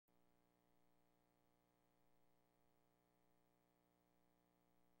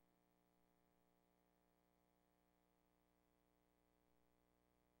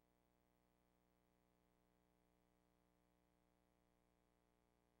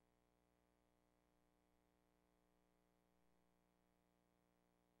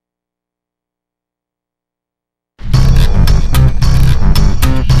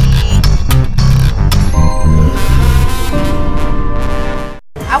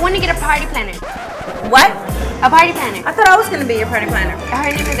want to get a party planner. What? A party planner. I thought I was gonna be your party planner.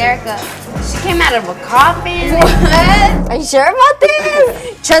 Her name is Erika. She came out of a coffin. What? Are you sure about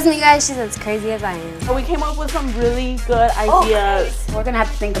this? Trust me, guys, she's as crazy as I am. So we came up with some really good ideas. We're gonna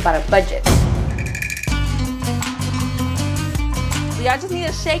have to think about a budget. Y'all just need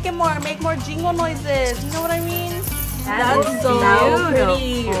to shake it more, make more jingle noises. You know what I mean? That's so beautiful.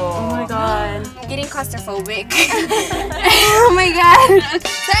 pretty. Oh my god. I'm getting claustrophobic. Oh my god.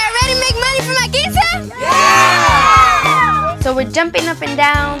 So are you ready to make money for my quince? Yeah! So we're jumping up and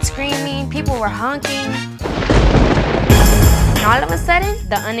down, screaming, people were honking. And all of a sudden,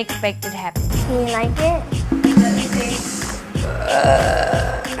 the unexpected happened. You like it?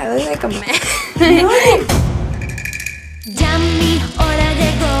 I look like a man. Ya mi hora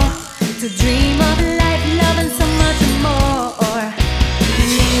llegó to dream of life, love and so much more.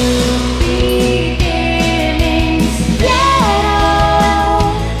 New beginnings,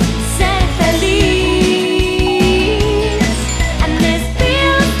 quiero ser feliz. And this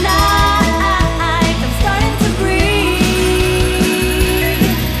feels like I'm starting to breathe,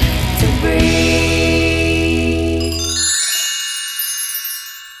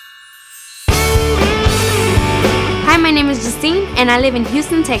 Hi, my name is Justine, and I live in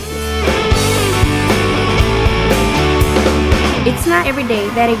Houston, Texas. It's not every day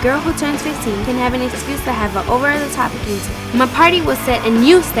that a girl who turns 15 can have an excuse to have an over-the-top quince. My party will set a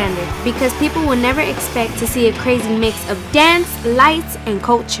new standard because people will never expect to see a crazy mix of dance, lights, and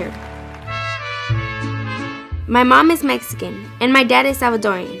culture. My mom is Mexican, and my dad is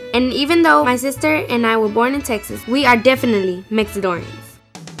Salvadorian. And even though my sister and I were born in Texas, we are definitely Mexidorians.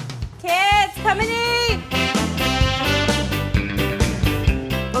 Kids, come and eat!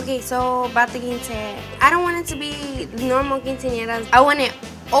 Okay, so about the quince, I don't want it to be normal quinceañeras. I want it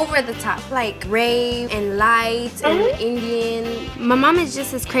over the top, like rave and lights and Indian. My mom is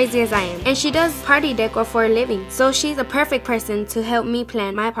just as crazy as I am, and she does party decor for a living, so she's a perfect person to help me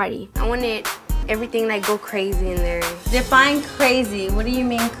plan my party. I want it everything like go crazy in there. Define crazy. What do you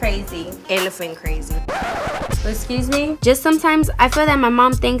mean crazy? Elephant crazy. Excuse me? Just sometimes I feel that my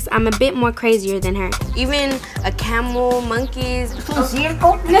mom thinks I'm a bit more crazier than her. Even a camel, monkeys.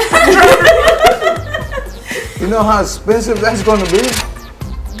 You know how expensive that's gonna be?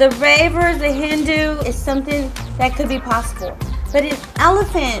 The ravers, the Hindu is something that could be possible. But an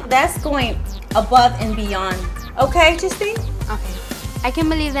elephant, that's going above and beyond. Okay, Justine? Okay. I can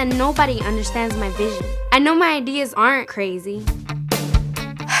believe that nobody understands my vision. I know my ideas aren't crazy.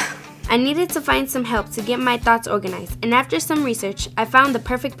 I needed to find some help to get my thoughts organized, and after some research, I found the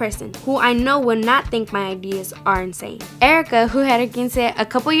perfect person who I know will not think my ideas are insane. Erika, who had her quince a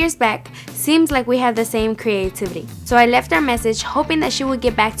couple years back, seems like we have the same creativity. So I left her a message hoping that she would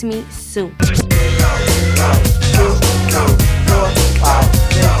get back to me soon.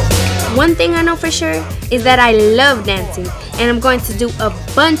 One thing I know for sure is that I love dancing, and I'm going to do a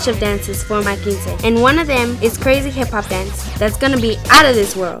bunch of dances for my quince. And one of them is crazy hip-hop dance that's gonna be out of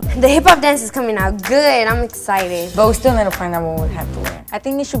this world. The hip-hop dance is coming out good. I'm excited. But we still need to find out what we have to wear. I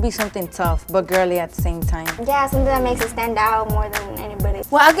think it should be something tough, but girly at the same time. Yeah, something that makes it stand out more than anybody.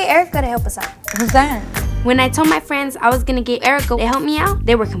 Well, I'll get Erika to help us out. Who's that? When I told my friends I was gonna get Erika to help me out,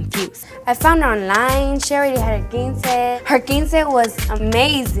 they were confused. I found her online. She already had her quince. Her quince was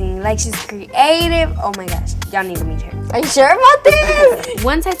amazing. Like, she's creative. Oh my gosh, y'all need to meet her. Are you sure about this?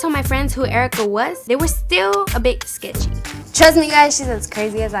 Once I told my friends who Erika was, they were still a bit sketchy. Trust me, guys, she's as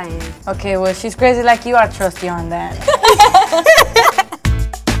crazy as I am. Okay, well, if she's crazy like you, I trust you on that.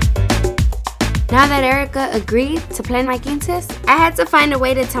 Now that Erika agreed to plan my quinces, I had to find a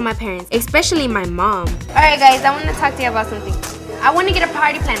way to tell my parents, especially my mom. Alright guys, I want to talk to you about something. I want to get a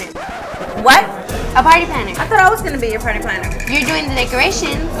party planner. What? A party planner. I thought I was gonna be your party planner. You're doing the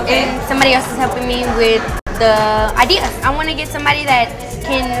decorations, and somebody else is helping me with the ideas. I want to get somebody that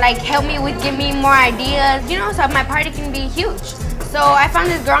can like help me with give me more ideas, you know, so my party can be huge. So I found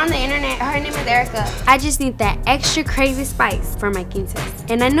this girl on the internet, her name is Erika. I just need that extra crazy spice for my quinces.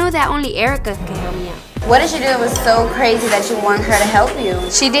 And I know that only Erika can help me out. What did she do that was so crazy that you want her to help you?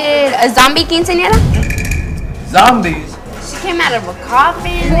 She did a zombie quinceañera. Zombies? She came out of a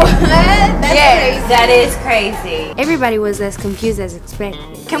coffin. What? Yes, that is crazy. Everybody was as confused as expected.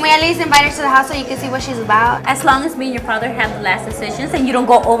 Can we at least invite her to the house so you can see what she's about? As long as me and your father have the last decisions and you don't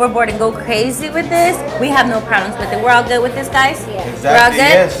go overboard and go crazy with this, we have no problems with it. We're all good with this, guys? Yeah. Exactly, We're all good?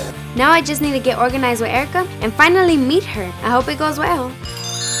 yes. Now I just need to get organized with Erika and finally meet her. I hope it goes well.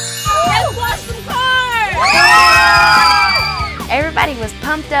 Let's wash some cars! Everybody was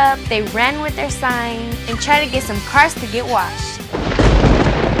pumped up, they ran with their signs and tried to get some cars to get washed.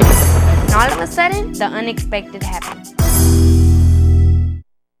 And all of a sudden, the unexpected happened.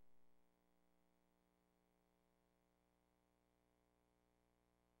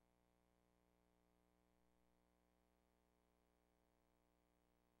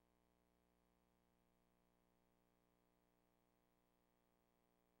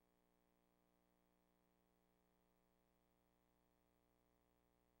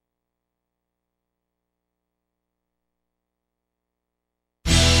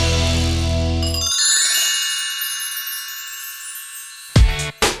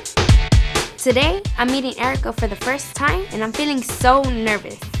 Today, I'm meeting Erika for the first time and I'm feeling so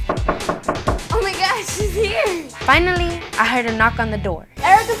nervous. Oh my gosh, she's here! Finally, I heard a knock on the door.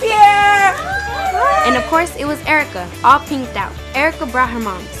 Erika's here! And of course, it was Erika, all pinked out. Erika brought her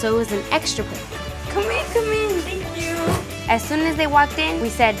mom, so it was an extra plate. Come in, come in. Thank you. As soon as they walked in, we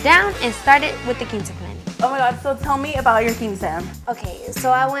sat down and started with the quince planning. Oh my god, so tell me about your quince. Okay, so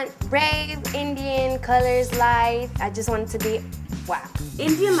I went brave, Indian, colors light. I just wanted to be, wow.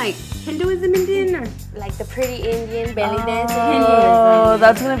 Indian, like Hinduism Indian, or Like the pretty Indian belly dancing Oh, Hinduism.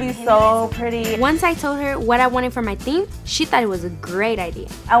 that's gonna be so pretty. Once I told her what I wanted for my theme, she thought it was a great idea.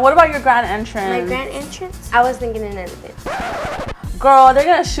 And what about your grand entrance? My grand entrance? I was thinking an elephant. Girl, they're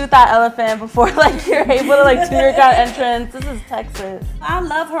gonna shoot that elephant before like you're able to like do your grand entrance. This is Texas. I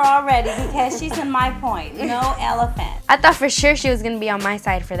love her already because she's in my point. No elephant. I thought for sure she was gonna be on my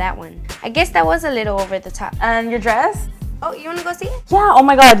side for that one. I guess that was a little over the top. And your dress? Oh, you wanna go see it? Yeah, oh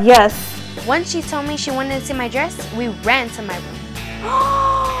my god, yes. Once she told me she wanted to see my dress, we ran to my room.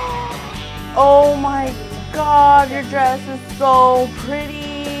 Oh my god, your dress is so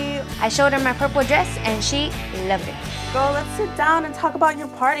pretty. I showed her my purple dress and she loved it. Girl, let's sit down and talk about your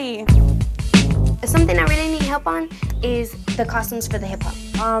party. Something I really need help on is the costumes for the hip hop.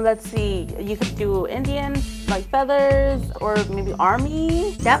 Let's see. You could do Indian, like feathers, or maybe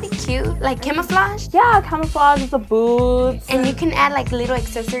army. That'd be cute, like camouflage. Yeah, camouflage with the boots. And you can add like little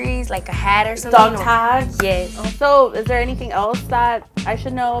accessories, like a hat or something. Dog tags. Yes. So, is there anything else that I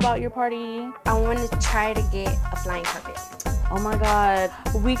should know about your party? I want to try to get a flying carpet. Oh my god.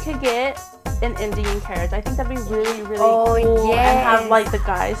 We could get an Indian carriage. I think that'd be really, really Oh, cool. yes. And have like the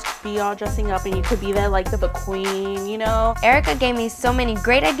guys be all dressing up and you could be there like the queen, you know? Erika gave me so many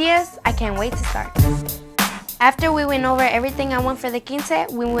great ideas. I can't wait to start. After we went over everything I want for the quince,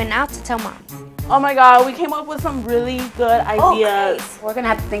 we went out to tell moms. Oh my god, we came up with some really good ideas. We're gonna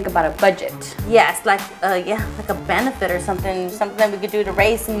have to think about a budget. Yes, like like a benefit or something that we could do to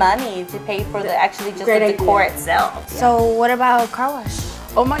raise money to pay for the actually just the decor itself. So what about car wash?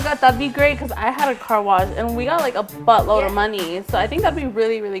 Oh my god, that'd be great because I had a car wash and we got like a buttload of money. So I think that'd be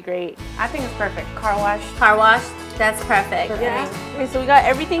really, really great. I think it's perfect. Car wash. Car wash, that's perfect. Yeah. Okay, so we got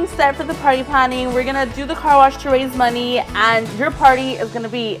everything set for the party planning. We're gonna do the car wash to raise money and your party is gonna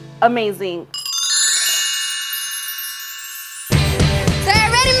be amazing. So you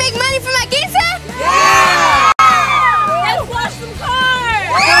ready to make money for my quince? Yeah! Let's wash some cars!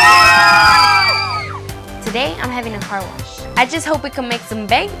 Today I'm having a car wash. I just hope we can make some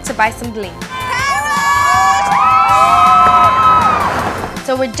bank to buy some bling.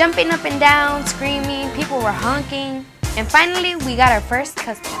 So we're jumping up and down, screaming, people were honking, and finally we got our first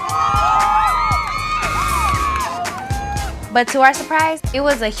customer. But to our surprise, it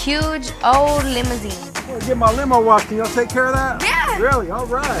was a huge old limousine. I'm gonna get my limo washed. Can y'all take care of that? Yeah. Really? All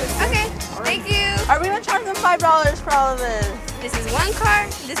right. Okay, thank you. Are we gonna charge them $5 for all of this? This is one car,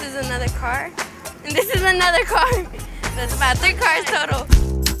 this is another car, and this is another car. That's about 3 cars total.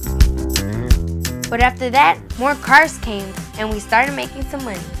 But after that, more cars came and we started making some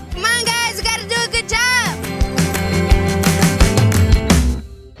money. Come on guys, we gotta do a good job.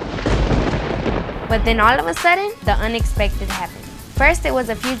 But then all of a sudden, the unexpected happened. First it was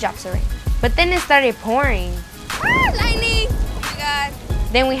a few drops of rain, but then it started pouring. Ah, lightning! Oh my god.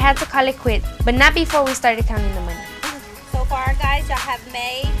 Then we had to call it quits, but not before we started counting the money. So far, guys, y'all have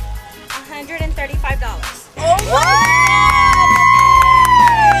made $135. Oh my god!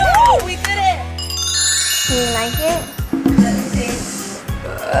 We did it! Do you like it?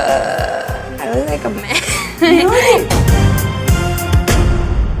 I look like a man.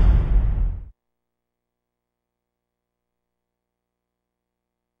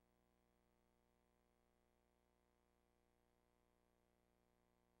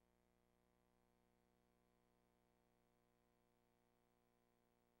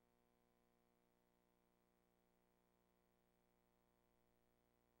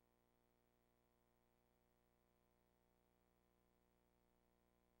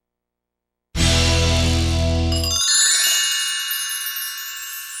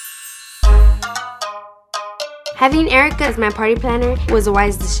 Having Erika as my party planner was a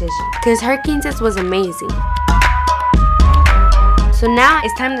wise decision because her quince was amazing. So now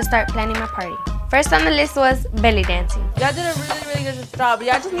it's time to start planning my party. First on the list was belly dancing. Y'all did a really, really good job.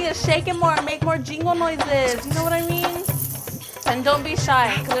 Y'all just need to shake it more and make more jingle noises. You know what I mean? And don't be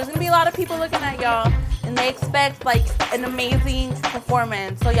shy because there's going to be a lot of people looking at y'all and they expect like an amazing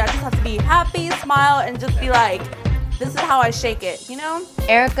performance. So y'all just have to be happy, smile, and just be like, this is how I shake it, you know?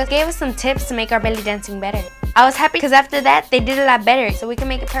 Erika gave us some tips to make our belly dancing better. I was happy because after that, they did a lot better, so we can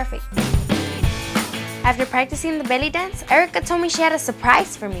make it perfect. After practicing the belly dance, Erika told me she had a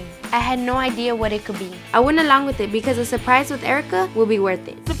surprise for me. I had no idea what it could be. I went along with it because a surprise with Erika will be worth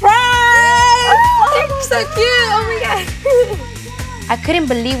it. Surprise! Oh, so cute! Oh my god! I couldn't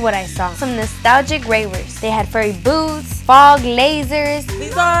believe what I saw. Some nostalgic ravers. They had furry boots, fog lasers.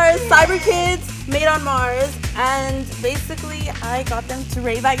 These are cyber kids made on Mars, and basically I got them to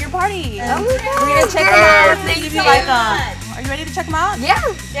rave at your party. Oh my god! We're gonna check them out. See if you like them. Are you ready to check them out? Yeah,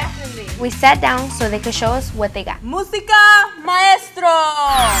 definitely. We sat down so they could show us what they got. Música, maestro!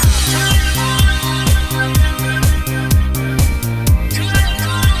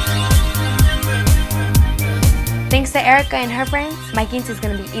 Thanks to Erika and her friends, my Quince is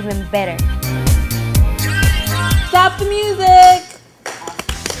gonna be even better. Stop the music!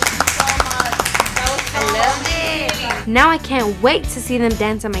 Now I can't wait to see them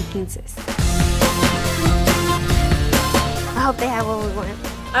dance on my Quinces. I hope they have what we want.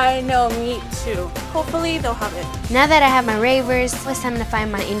 I know, me too. Hopefully they'll have it. Now that I have my ravers, it's time to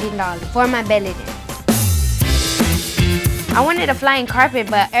find my Indian dolly for my belly dance. I wanted a flying carpet,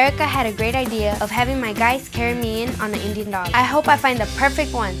 but Erika had a great idea of having my guys carry me in on the Indian dolly. I hope I find the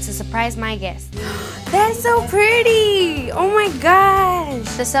perfect one to surprise my guests. That's so pretty! Oh my gosh!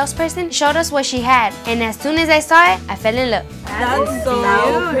 The salesperson showed us what she had, and as soon as I saw it, I fell in love. That's so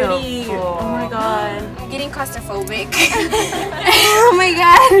pretty. Oh my god. I'm getting claustrophobic. Oh my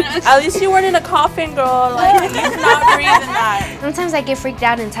god! At least you weren't in a coffin, girl. Like, you cannot breathe in that. Sometimes I get freaked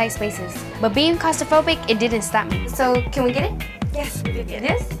out in tight spaces, but being claustrophobic, it didn't stop me. So, can we get it? Yes.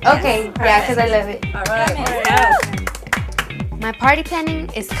 Yes? Okay, yeah, because I love it. Alright. My party planning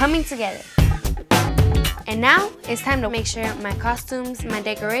is coming together. And now, it's time to make sure my costumes, my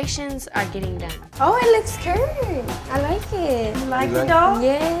decorations are getting done. Oh, it looks good. I like it. You like it, doll?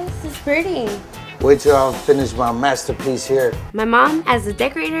 Yes, it's pretty. Wait till I finish my masterpiece here. My mom, as a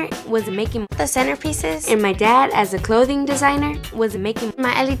decorator, was making the centerpieces, and my dad, as a clothing designer, was making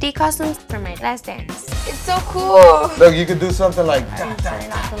my LED costumes for my last dance. It's so cool. Look, you could do something like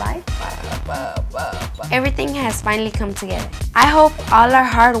Turning off the light. Everything has finally come together. I hope all our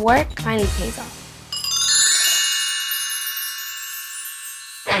hard work finally pays off.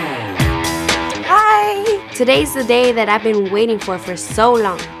 Hi! Today's the day that I've been waiting for so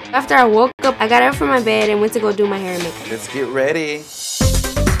long. After I woke up, I got up from my bed and went to go do my hair and makeup. Let's get ready.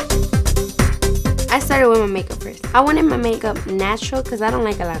 I started with my makeup first. I wanted my makeup natural because I don't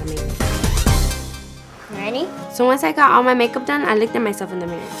like a lot of makeup. Ready? So once I got all my makeup done, I looked at myself in the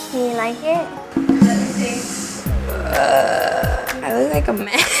mirror. Do you like it? I look like a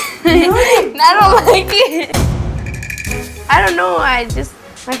mess. I don't like it. I don't know,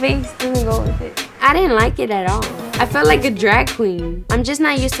 my face doesn't go with it. I didn't like it at all. I felt like a drag queen. I'm just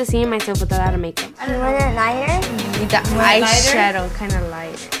not used to seeing myself with a lot of makeup. You want it lighter? The eyeshadow kind of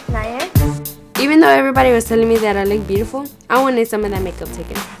lighter. Lighter? Even though everybody was telling me that I look beautiful, I wanted some of that makeup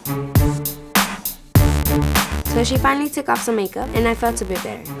taken off. So she finally took off some makeup and I felt a bit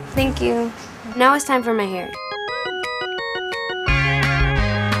better. Thank you. Now it's time for my hair.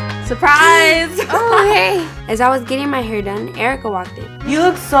 Surprise! Oh, hey! As I was getting my hair done, Erika walked in. You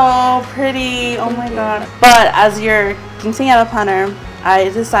look so pretty. Oh my god. But as your quinceañera planner, I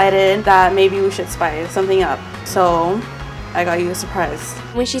decided that maybe we should spice something up. So I got you a surprise.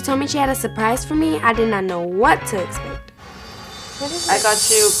 When she told me she had a surprise for me, I did not know what to expect. I got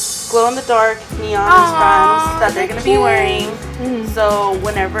you glow-in-the-dark neon strands that they're gonna be wearing. So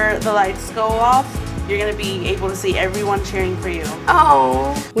whenever the lights go off, you're gonna be able to see everyone cheering for you.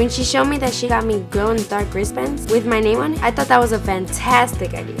 Oh! When she showed me that she got me glow-in-the-dark wristbands with my name on it, I thought that was a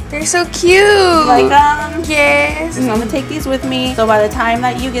fantastic idea. They're so cute! Like them? Yes! So I'm gonna take these with me. So by the time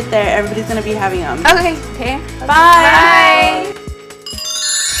that you get there, everybody's gonna be having them. Okay. Bye! Bye!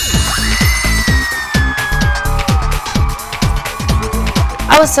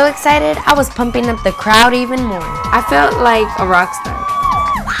 I was so excited, I was pumping up the crowd even more. I felt like a rock star.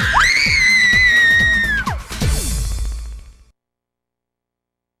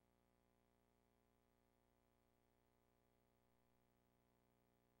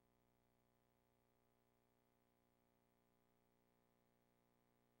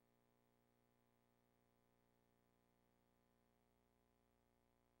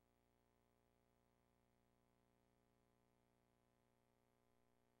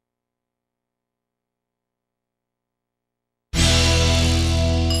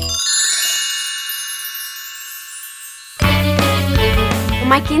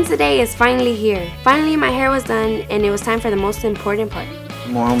 My quince day is finally here. Finally, my hair was done, and it was time for the most important part.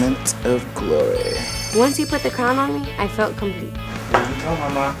 Moment of glory. Once you put the crown on me, I felt complete. Here you go,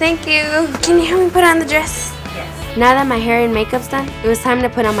 Mama. Thank you. Can you help me put on the dress? Yes. Now that my hair and makeup's done, it was time to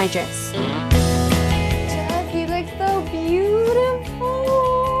put on my dress.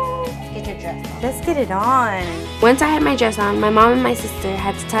 Let's get it on. Once I had my dress on, my mom and my sister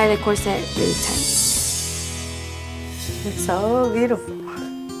had to tie the corset really tight. It's so beautiful.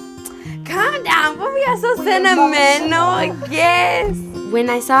 Calm down, but we are so sentimental. Yes. When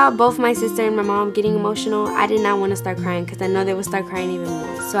I saw both my sister and my mom getting emotional, I did not want to start crying because I know they would start crying even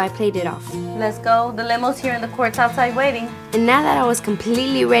more. So I played it off. Let's go. The limo's here in the courts outside waiting. And now that I was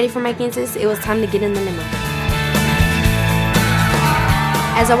completely ready for my quinces, it was time to get in the limo.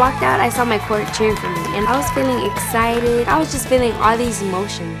 As I walked out, I saw my court cheering for me, and I was feeling excited. I was just feeling all these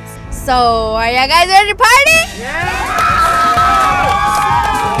emotions. So, are y'all guys ready to party? Yeah!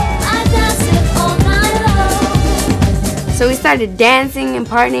 So we started dancing and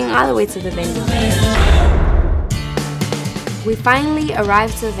partying all the way to the venue. We finally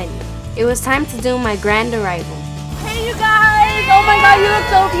arrived to the venue. It was time to do my grand arrival. Hey, you guys! Oh my God, you look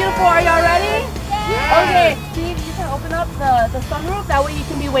so beautiful. Are y'all ready? Yeah. Okay, Steve, you can open up the sunroof. That way you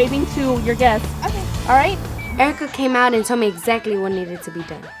can be waving to your guests. Okay. All right? Erika came out and told me exactly what needed to be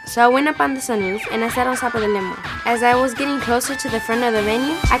done. So I went up on the sunroof and I sat on top of the limo. As I was getting closer to the front of the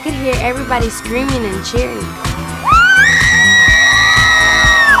venue, I could hear everybody screaming and cheering.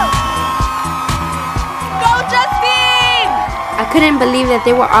 Go, Justine! I couldn't believe that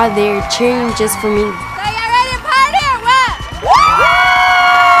they were all there cheering just for me. So y'all ready to party or what?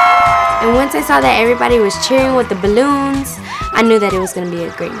 And once I saw that everybody was cheering with the balloons, I knew that it was going to be a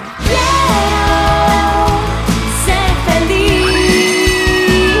great night.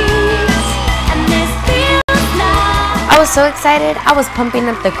 I was so excited, I was pumping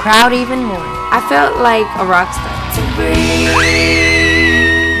up the crowd even more. I felt like a rock star.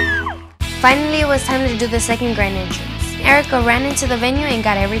 Finally, it was time to do the second grand entrance. Erika ran into the venue and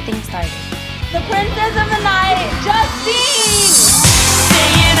got everything started. The princess of the night, Justine!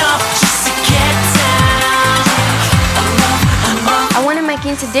 I wanted my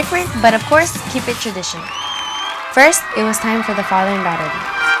quince different, but of course, keep it traditional. First, it was time for the father and daughter dance.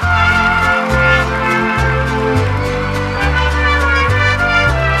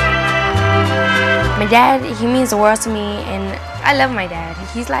 My dad, he means the world to me, and I love my dad.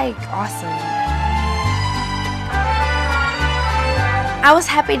 He's like awesome. I was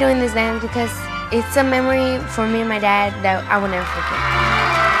happy doing this dance because it's a memory for me and my dad that I will never forget.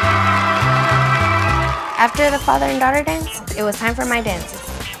 After the father and daughter dance, it was time for my dances.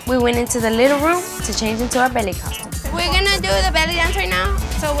 We went into the little room to change into our belly costumes. We're gonna do the belly dance right now,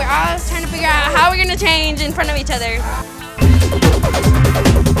 so we're all trying to figure out how we're gonna change in front of each other.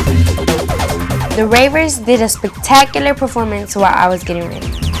 The ravers did a spectacular performance while I was getting ready.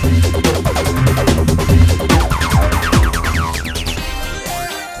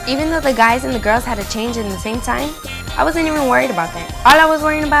 Even though the guys and the girls had to change in the same time, I wasn't even worried about that. All I was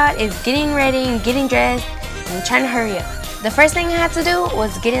worrying about is getting ready and getting dressed and trying to hurry up. The first thing I had to do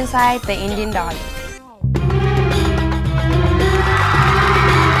was get inside the Indian dolly.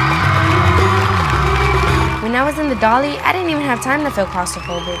 When I was in the dolly, I didn't even have time to feel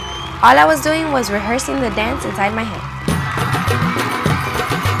claustrophobic. All I was doing was rehearsing the dance inside my head.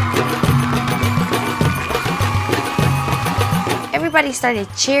 Everybody started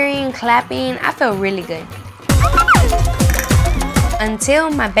cheering, clapping. I felt really good. Until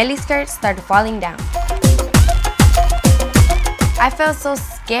my belly skirt started falling down. I felt so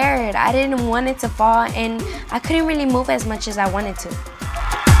scared. I didn't want it to fall, and I couldn't really move as much as I wanted to.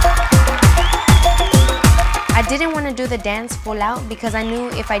 I didn't want to do the dance full out because I knew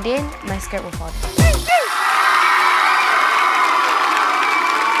if I did, my skirt would fall down.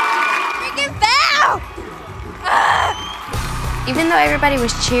 Freaking fell! Even though everybody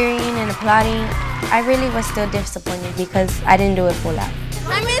was cheering and applauding, I really was still disappointed because I didn't do it full out.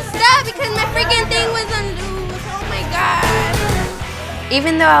 I messed up because my freaking thing was unloose. Oh my God.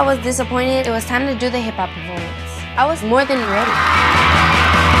 Even though I was disappointed, it was time to do the hip hop performance. I was more than ready.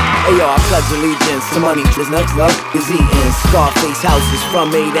 Hey yo, I pledge allegiance to money, this next love is eating. Scarface houses from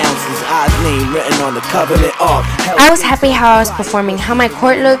 8 ounces, I's name written on the covenant art. I was happy how I was performing, how my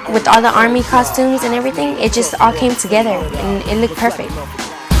court looked with all the army costumes and everything. It just all came together and it looked perfect.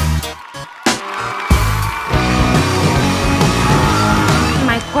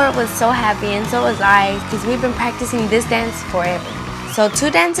 My court was so happy and so was I because we've been practicing this dance forever. So 2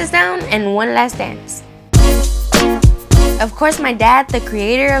 dances down and 1 last dance. Of course, my dad, the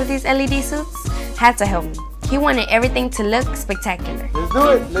creator of these LED suits, had to help me. He wanted everything to look spectacular. Let's do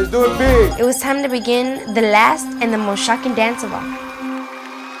it. Let's do it big. It was time to begin the last and the most shocking dance of all.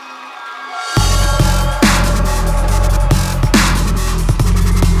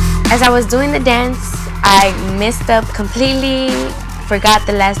 As I was doing the dance, I messed up completely, forgot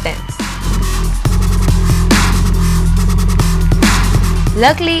the last dance.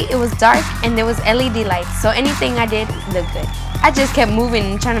 Luckily, it was dark and there was LED lights, so anything I did looked good. I just kept moving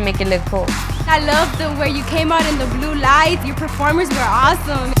and trying to make it look cool. I loved the way you came out in the blue lights. Your performers were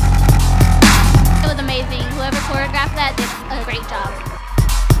awesome. It was amazing. Whoever choreographed that did a great job.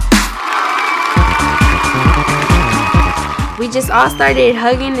 We just all started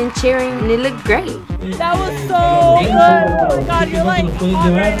hugging and cheering, and it looked great. That was so good. Oh my God, you're like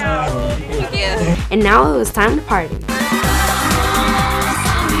on right now. Thank you. And now it was time to party.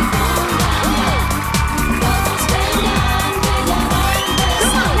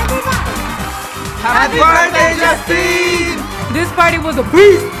 Happy birthday, Justine! This party was a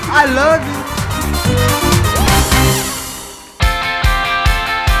beast. I love you.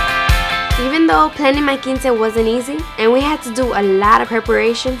 Even though planning my quince wasn't easy, and we had to do a lot of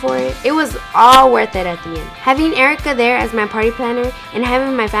preparation for it, it was all worth it at the end. Having Erika there as my party planner and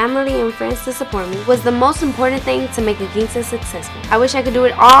having my family and friends to support me was the most important thing to make a quince successful. I wish I could do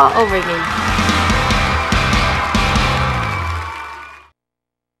it all over again.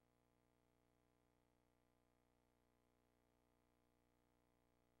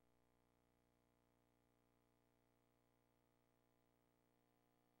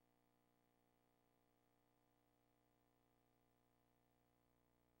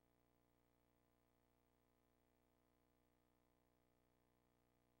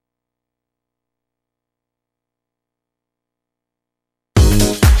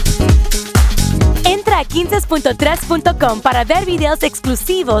 Entra a quince.3.com para ver videos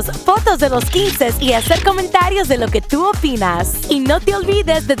exclusivos, fotos de los 15 y hacer comentarios de lo que tú opinas. Y no te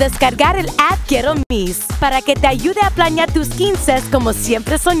olvides de descargar el app Quiero Mis para que te ayude a planear tus 15 como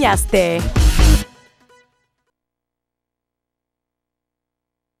siempre soñaste.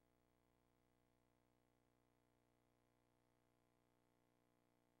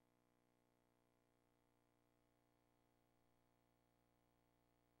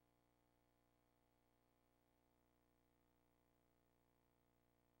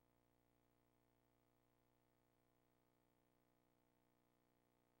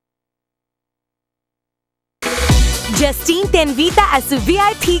 Justine te invita a su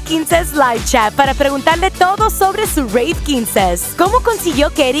VIP 15 Live Chat para preguntarle todo sobre su Rave 15. ¿Cómo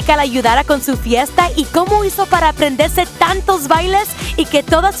consiguió que Erika la ayudara con su fiesta y cómo hizo para aprenderse tantos bailes y que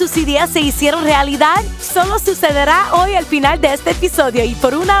todas sus ideas se hicieron realidad? Solo sucederá hoy al final de este episodio y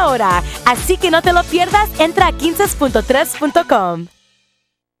por 1 hora. Así que no te lo pierdas, entra a quince.3.com.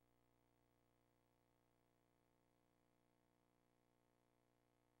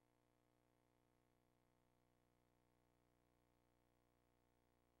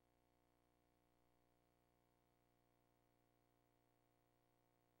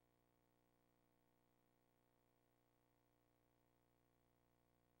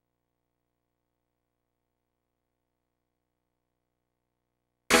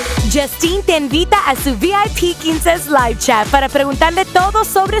 Justine te invita a su VIP 15 Live Chat para preguntarle todo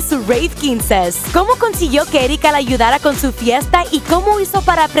sobre su Rave 15. ¿Cómo consiguió que Erika la ayudara con su fiesta y cómo hizo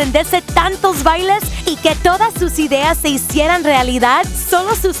para aprenderse tantos bailes y que todas sus ideas se hicieran realidad?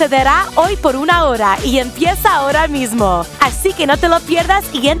 Solo sucederá hoy por 1 hora y empieza ahora mismo. Así que no te lo pierdas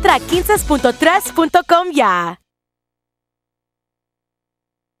y entra a quince.3.com ya.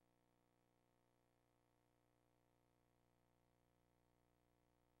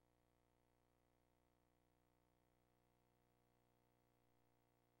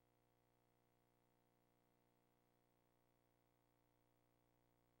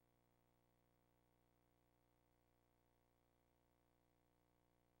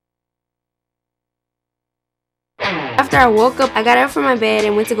 After I woke up, I got up from my bed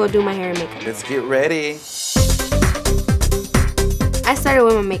and went to go do my hair and makeup. Let's get ready. I started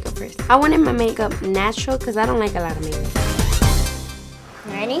with my makeup first. I wanted my makeup natural because I don't like a lot of makeup.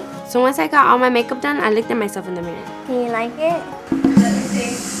 Ready? So once I got all my makeup done, I looked at myself in the mirror. Do you like it?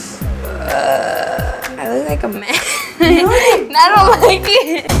 I look like a mess. I don't like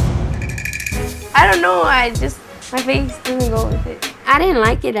it. I don't know, my face doesn't go with it. I didn't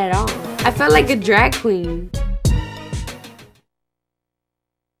like it at all. I felt like a drag queen.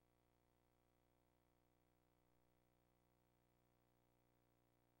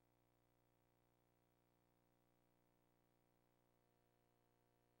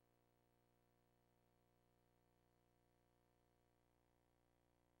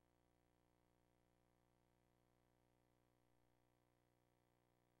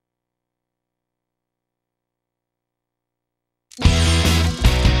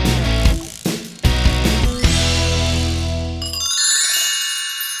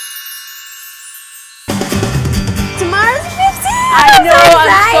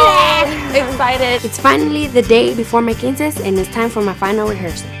 it. It's finally the day before my quinces and it's time for my final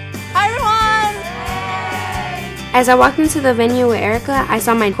rehearsal. Hi everyone! As I walked into the venue with Erika, I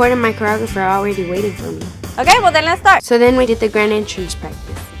saw my court and my choreographer already waiting for me. Okay, well then let's start. So then we did the grand entrance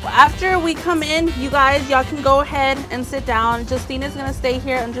practice. After we come in, y'all can go ahead and sit down. Justine is gonna stay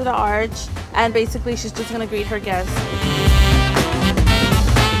here under the arch, and basically she's just gonna greet her guests.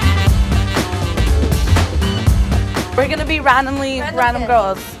 We're gonna be random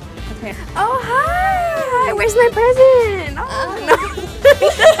girls. Okay. Oh, hi! Where's my present? Oh, no.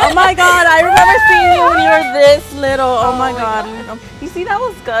 Oh my god, I remember seeing you when you were this little. Oh my god. You see, that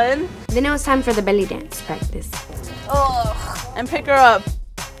was good. Then it was time for the belly dance practice. Oh, and pick her up.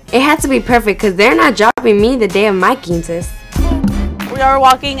 It had to be perfect because they're not dropping me the day of my quinces. We are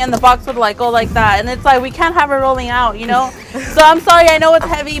walking and the box would like go like that, and it's like we can't have it rolling out, you know? So I'm sorry, I know it's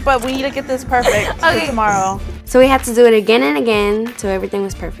heavy, but we need to get this perfect for tomorrow. So we had to do it again and again till everything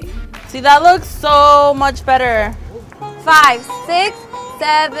was perfect. See, that looks so much better. 5, 6,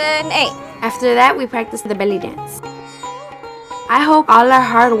 7, 8. After that, we practiced the belly dance. I hope all our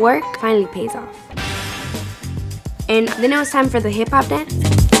hard work finally pays off. And then it was time for the hip hop dance.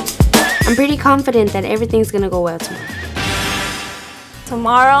 I'm pretty confident that everything's gonna go well tomorrow.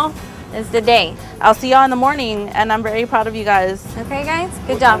 Tomorrow is the day. I'll see y'all in the morning, and I'm very proud of you guys. Okay, guys?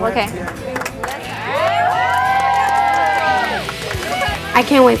 Good job. Okay. I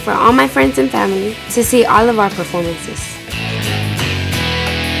can't wait for all my friends and family to see all of our performances.